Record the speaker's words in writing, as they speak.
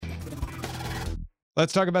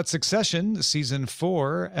Let's talk about Succession, season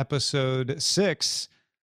 4, episode 6.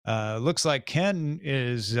 Looks like Ken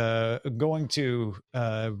is going to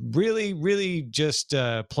really just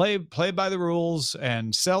play by the rules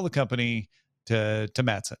and sell the company to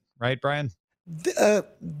Mattson, right, Brian?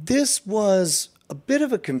 This was a bit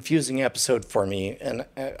of a confusing episode for me, and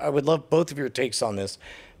I would love both of your takes on this,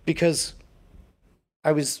 because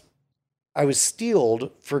I was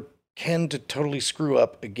steeled for Ken to totally screw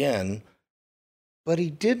up again, but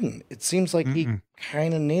he didn't. It seems like he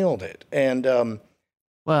kind of nailed it. And I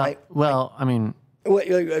mean,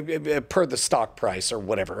 per the stock price or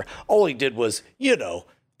whatever, all he did was,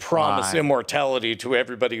 promise immortality to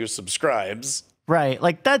everybody who subscribes. Right.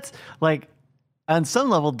 Like, that's like, on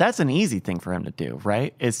some level, that's an easy thing for him to do,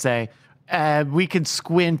 right? Is say, we can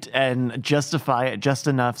squint and justify it just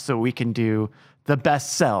enough so we can do the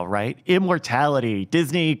best sell, right? Immortality,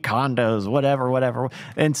 Disney condos, whatever,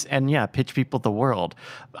 and yeah, pitch people the world.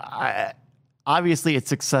 Obviously, it's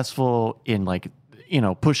successful in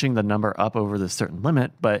pushing the number up over the certain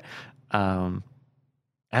limit, but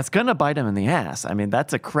that's going to bite them in the ass. I mean,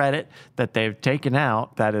 that's a credit that they've taken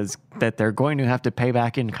out that they're going to have to pay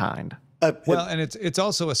back in kind. And it's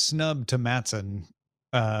also a snub to Mattson,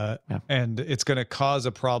 and it's going to cause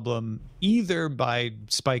a problem either by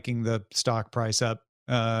spiking the stock price up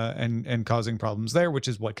and causing problems there, which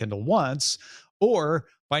is what Kendall wants, or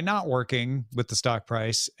by not working with the stock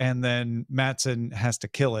price, and then Mattson has to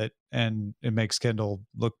kill it, and it makes Kendall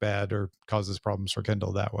look bad or causes problems for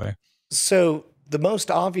Kendall that way. So the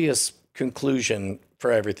most obvious conclusion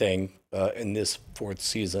for everything in this 4th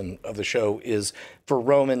season of the show is for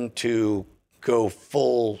Roman to go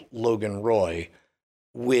full Logan Roy,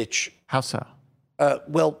 which... How so?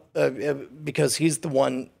 Because he's the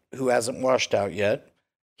one who hasn't washed out yet.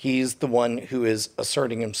 He's the one who is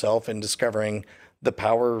asserting himself and discovering the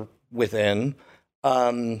power within.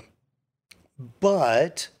 But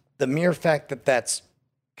the mere fact that that's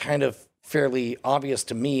kind of fairly obvious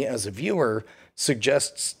to me as a viewer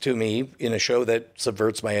suggests to me, in a show that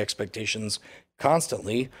subverts my expectations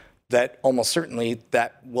constantly, that almost certainly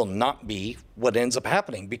that will not be what ends up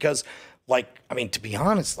happening. Because, to be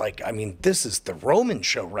honest, this is the Roman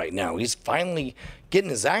show right now. He's finally getting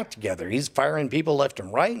his act together. He's firing people left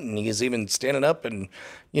and right, and he's even standing up and,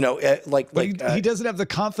 he doesn't have the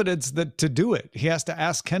confidence to do it. He has to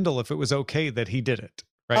ask Kendall if it was okay that he did it,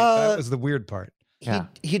 right? That was the weird part. Yeah.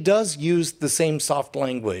 He does use the same soft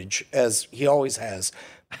language as he always has,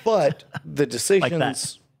 but the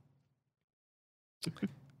decisions...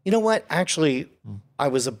 You know what? Actually, I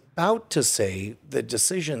was about to say the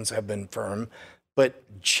decisions have been firm, but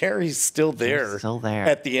Jerry's still there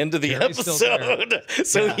at the end of the episode.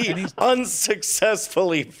 So he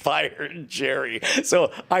unsuccessfully fired Jerry.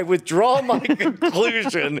 So I withdraw my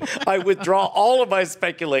conclusion. I withdraw all of my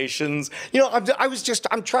speculations.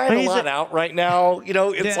 I'm trying a lot out right now. Who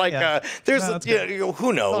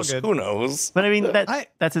knows? Who knows? But I mean,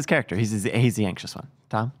 that's his character. He's the anxious one.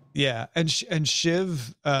 Tom? Yeah, and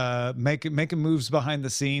Shiv making moves behind the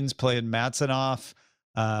scenes, playing Mattson off,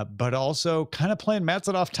 but also kind of playing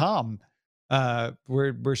Mattson off Tom,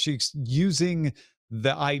 where she's using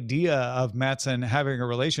the idea of Mattson having a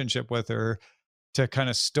relationship with her to kind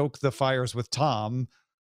of stoke the fires with Tom,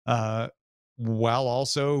 while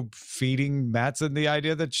also feeding Mattson the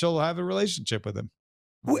idea that she'll have a relationship with him.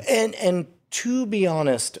 And to be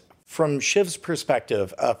honest, from Shiv's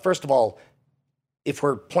perspective, first of all, if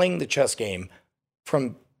we're playing the chess game,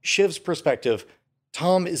 from Shiv's perspective,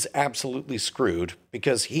 Tom is absolutely screwed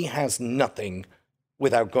because he has nothing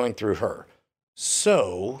without going through her.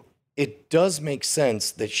 So it does make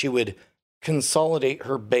sense that she would consolidate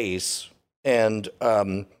her base and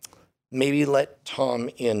maybe let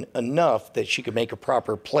Tom in enough that she could make a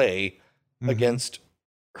proper play against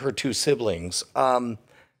her two siblings. I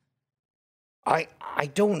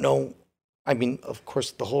don't know. I mean, of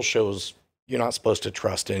course, the whole show's you're not supposed to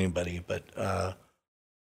trust anybody, but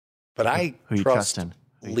I trust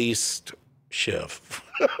least Shiv.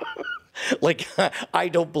 I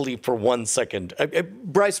don't believe for 1 second.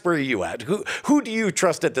 Bryce, where are you at? Who do you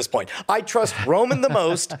trust at this point? I trust Roman the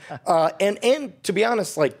most, and to be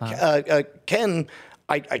honest, Ken,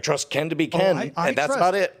 I trust Ken to be Ken, and that's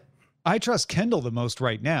about it. I trust Kendall the most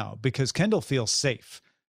right now because Kendall feels safe.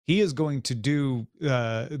 He is going to do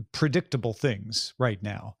predictable things right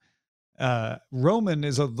now. Roman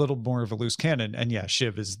is a little more of a loose cannon, and yeah,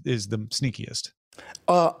 Shiv is the sneakiest.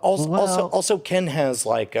 Also, Ken has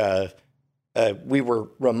we were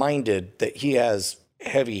reminded that he has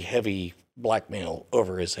heavy blackmail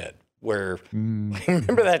over his head. Where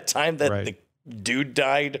remember that time that the dude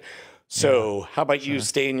died? So how about you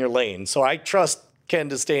stay in your lane? So I trust Ken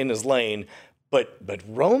to stay in his lane. But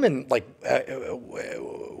Roman, like,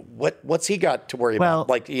 what's he got to worry about?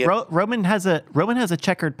 Like, Roman has a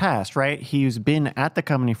checkered past, right? He's been at the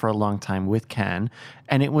company for a long time with Ken,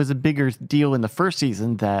 and it was a bigger deal in the first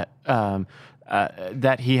season that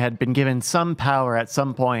that he had been given some power at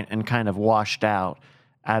some point and kind of washed out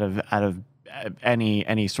of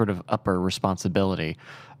any sort of upper responsibility.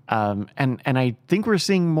 And I think we're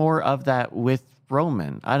seeing more of that with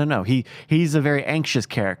Roman. I don't know. He's a very anxious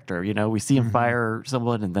character. You know, we see him fire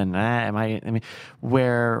someone and then I mean,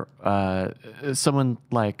 where someone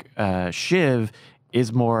like Shiv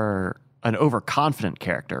is more an overconfident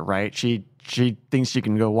character, right? She thinks she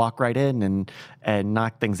can go walk right in and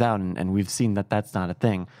knock things out, and we've seen that that's not a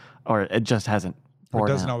thing, or it just hasn't. It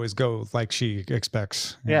doesn't always go like she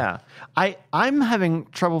expects. Yeah. I'm having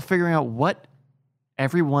trouble figuring out what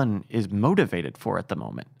everyone is motivated for at the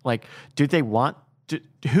moment. Like, do they want to,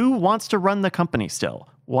 who wants to run the company still?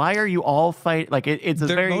 Why are you all fight? Like, it's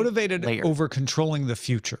they're very motivated layered. over controlling the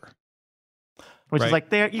future, which is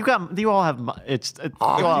like you all have it's the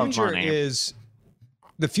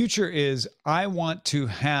future is I want to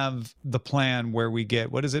have the plan where we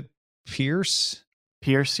get, what is it, Pierce,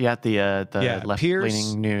 the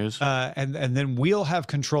left-leaning news, and then we'll have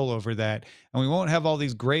control over that, and we won't have all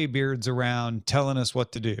these gray beards around telling us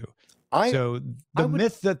what to do. So the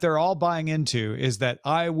myth that they're all buying into is that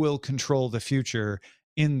I will control the future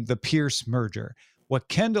in the Pierce merger. What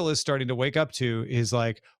Kendall is starting to wake up to is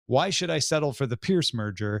like, why should I settle for the Pierce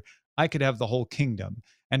merger? I could have the whole kingdom.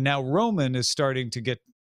 And now Roman is starting to get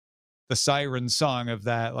the siren song of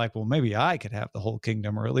that, like, well, maybe I could have the whole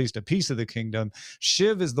kingdom, or at least a piece of the kingdom.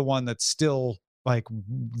 Shiv is the one that's still like,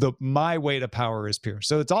 my way to power is Pierce.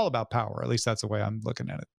 So it's all about power. At least that's the way I'm looking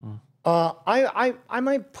at it. I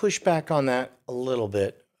might push back on that a little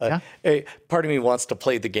bit. Part of me wants to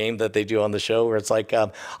play the game that they do on the show where it's like, you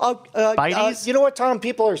know what, Tom,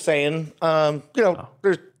 people are saying,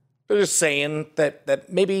 they're just saying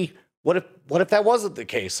that maybe, what if that wasn't the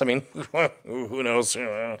case? I mean, who knows?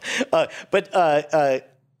 But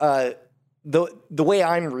the way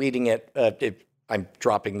I'm reading it, I'm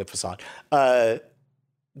dropping the facade. The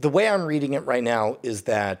way I'm reading it right now is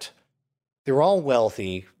that they're all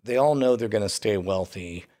wealthy. They all know they're going to stay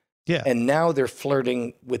wealthy. Yeah. And now they're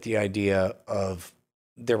flirting with the idea of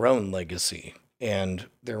their own legacy and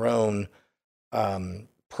their own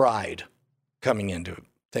pride coming into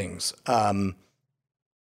things.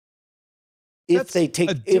 If they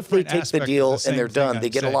take the deal and they're done, they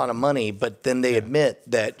get a lot of money, but then they admit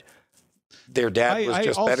that their dad was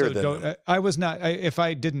just better than them. I was not. If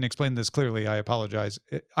I didn't explain this clearly, I apologize.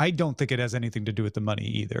 I don't think it has anything to do with the money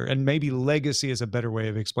either. And maybe legacy is a better way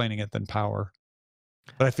of explaining it than power.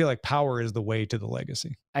 But I feel like power is the way to the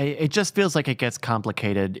legacy. It just feels like it gets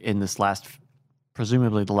complicated in this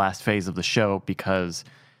presumably the last phase of the show, because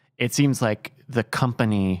it seems like the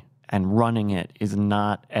company and running it is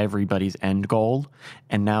not everybody's end goal.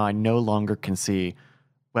 And now I no longer can see,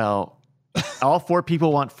 well, all four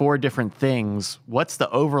people want four different things. What's the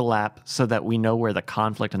overlap so that we know where the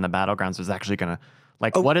conflict and the battlegrounds is actually going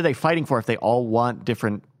to, what are they fighting for if they all want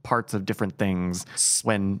different parts of different things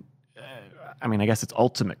when, I mean, I guess it's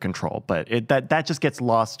ultimate control, but that just gets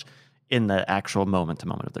lost in the actual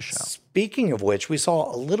moment-to-moment of the show. Speaking of which, we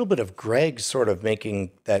saw a little bit of Greg sort of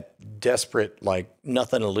making that desperate, like,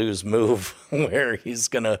 nothing to lose move where he's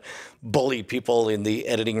going to bully people in the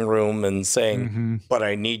editing room and saying, but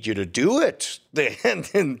I need you to do it,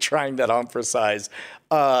 and trying that on for size.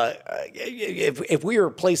 If we were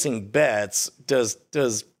placing bets, does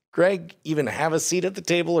Greg even have a seat at the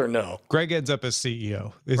table or no? Greg ends up as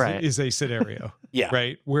CEO is a scenario. Yeah.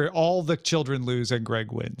 Right? Where all the children lose and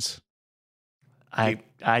Greg wins.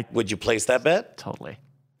 Would you place that bet? Totally.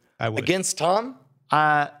 I would. Against Tom?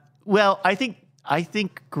 Well, I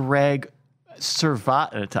think Greg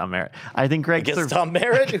survived Tom Merritt. I think Greg against Tom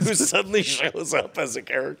Merritt, who suddenly shows up as a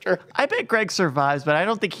character. I bet Greg survives, but I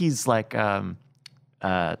don't think he's like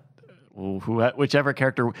whichever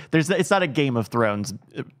character. It's not a Game of Thrones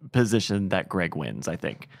position that Greg wins. I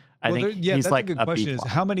think he's like a good question. Is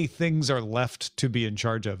how many things are left to be in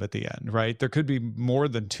charge of at the end? Right, there could be more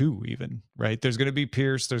than two, even. Right, there's going to be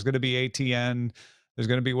Pierce. There's going to be ATN. There's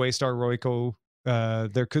going to be Waystar Royko.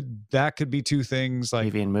 That could be two things,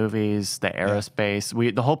 like TV and movies, the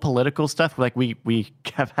aerospace, the whole political stuff. Like we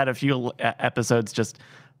have had a few episodes just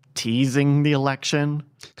teasing the election.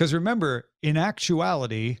 Because remember, in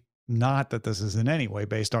actuality, not that this is in any way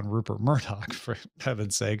based on Rupert Murdoch, for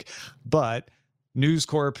heaven's sake, but News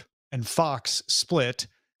Corp and Fox split,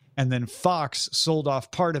 and then Fox sold off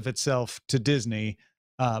part of itself to Disney,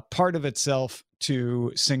 part of itself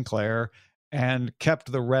to Sinclair, and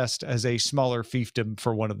kept the rest as a smaller fiefdom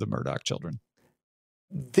for one of the Murdoch children.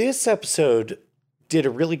 This episode did a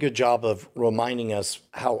really good job of reminding us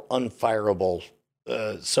how unfireable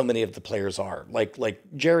so many of the players are. Like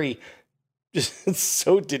Jerry just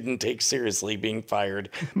so didn't take seriously being fired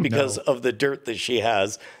because of the dirt that she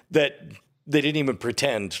has, that they didn't even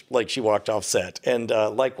pretend like she walked off set. And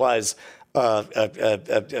likewise,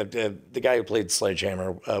 the guy who played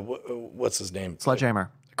Sledgehammer, what's his name?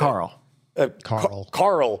 Sledgehammer. Carl.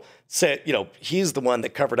 Carl said, he's the one that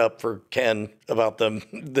covered up for Ken about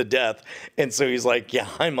the death. And so he's like, yeah,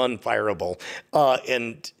 I'm unfireable.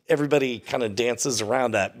 And everybody kind of dances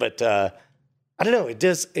around that. But I don't know. It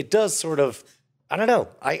does sort of, I don't know.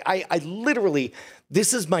 I literally,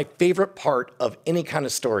 this is my favorite part of any kind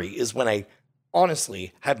of story, is when I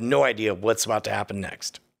honestly have no idea what's about to happen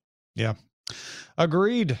next. Yeah.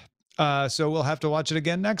 Agreed. So we'll have to watch it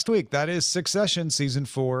again next week. That is Succession, season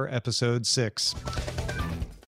 4, episode 6.